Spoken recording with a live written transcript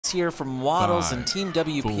here from Waddles and Team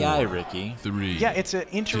WPI, Ricky. 3. Yeah, it's an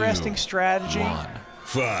interesting strategy. 1.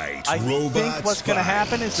 Fight. I Robots think what's going to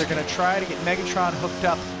happen is they're going to try to get Megatron hooked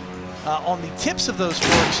up on the tips of those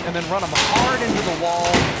forks and then run them hard into the wall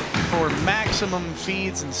for maximum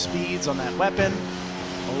feeds and speeds on that weapon.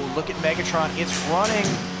 Oh, look at Megatron. It's running.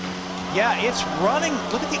 Yeah, it's running.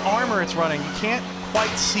 Look at the armor it's running. You can't quite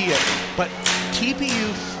see it, but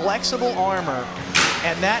TPU flexible armor,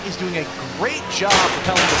 and that is doing a great job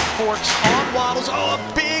propelling the forks on Waddles. Oh,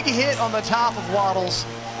 a big hit on the top of Waddles.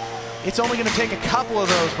 It's only going to take a couple of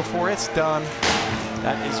those before it's done.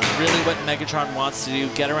 That is really what Megatron wants to do.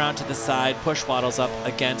 Get around to the side, push Waddles up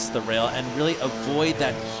against the rail, and really avoid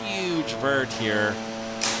that huge vert here.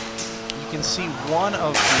 You can see one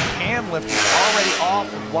of the cam lifters already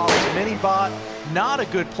off of Waddles' mini-bot. Not a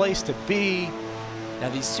good place to be. Now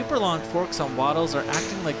these super long forks on Waddles are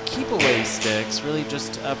acting like keep-away sticks, really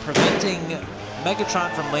just preventing Megatron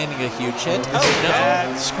from landing a huge hit. Oh no! That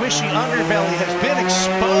squishy underbelly has been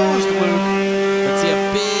exposed, Luke. Let's see a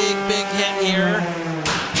big hit here.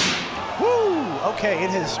 Woo! Okay, it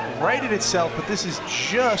has righted itself, but this is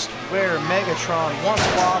just where Megatron wants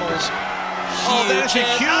Waddles. Oh, that is a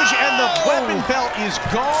huge, and the weapon belt is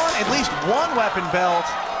gone. At least one weapon belt.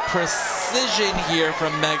 Precision here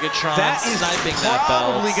from Megatron, that is sniping that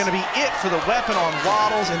belt. Probably going to be it for the weapon on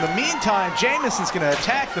Waddles. In the meantime, Jameson's going to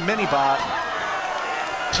attack the mini-bot,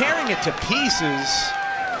 tearing it to pieces.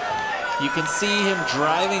 You can see him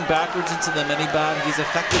driving backwards into the mini-bot. He's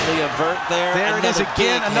effectively a vert there. There it is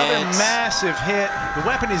again, another massive hit. The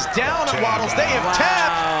weapon is down at Waddles. They have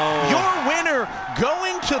tapped. Your winner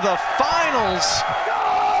going to the finals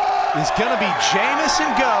is going to be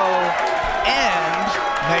Jameson Go and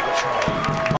Megatron.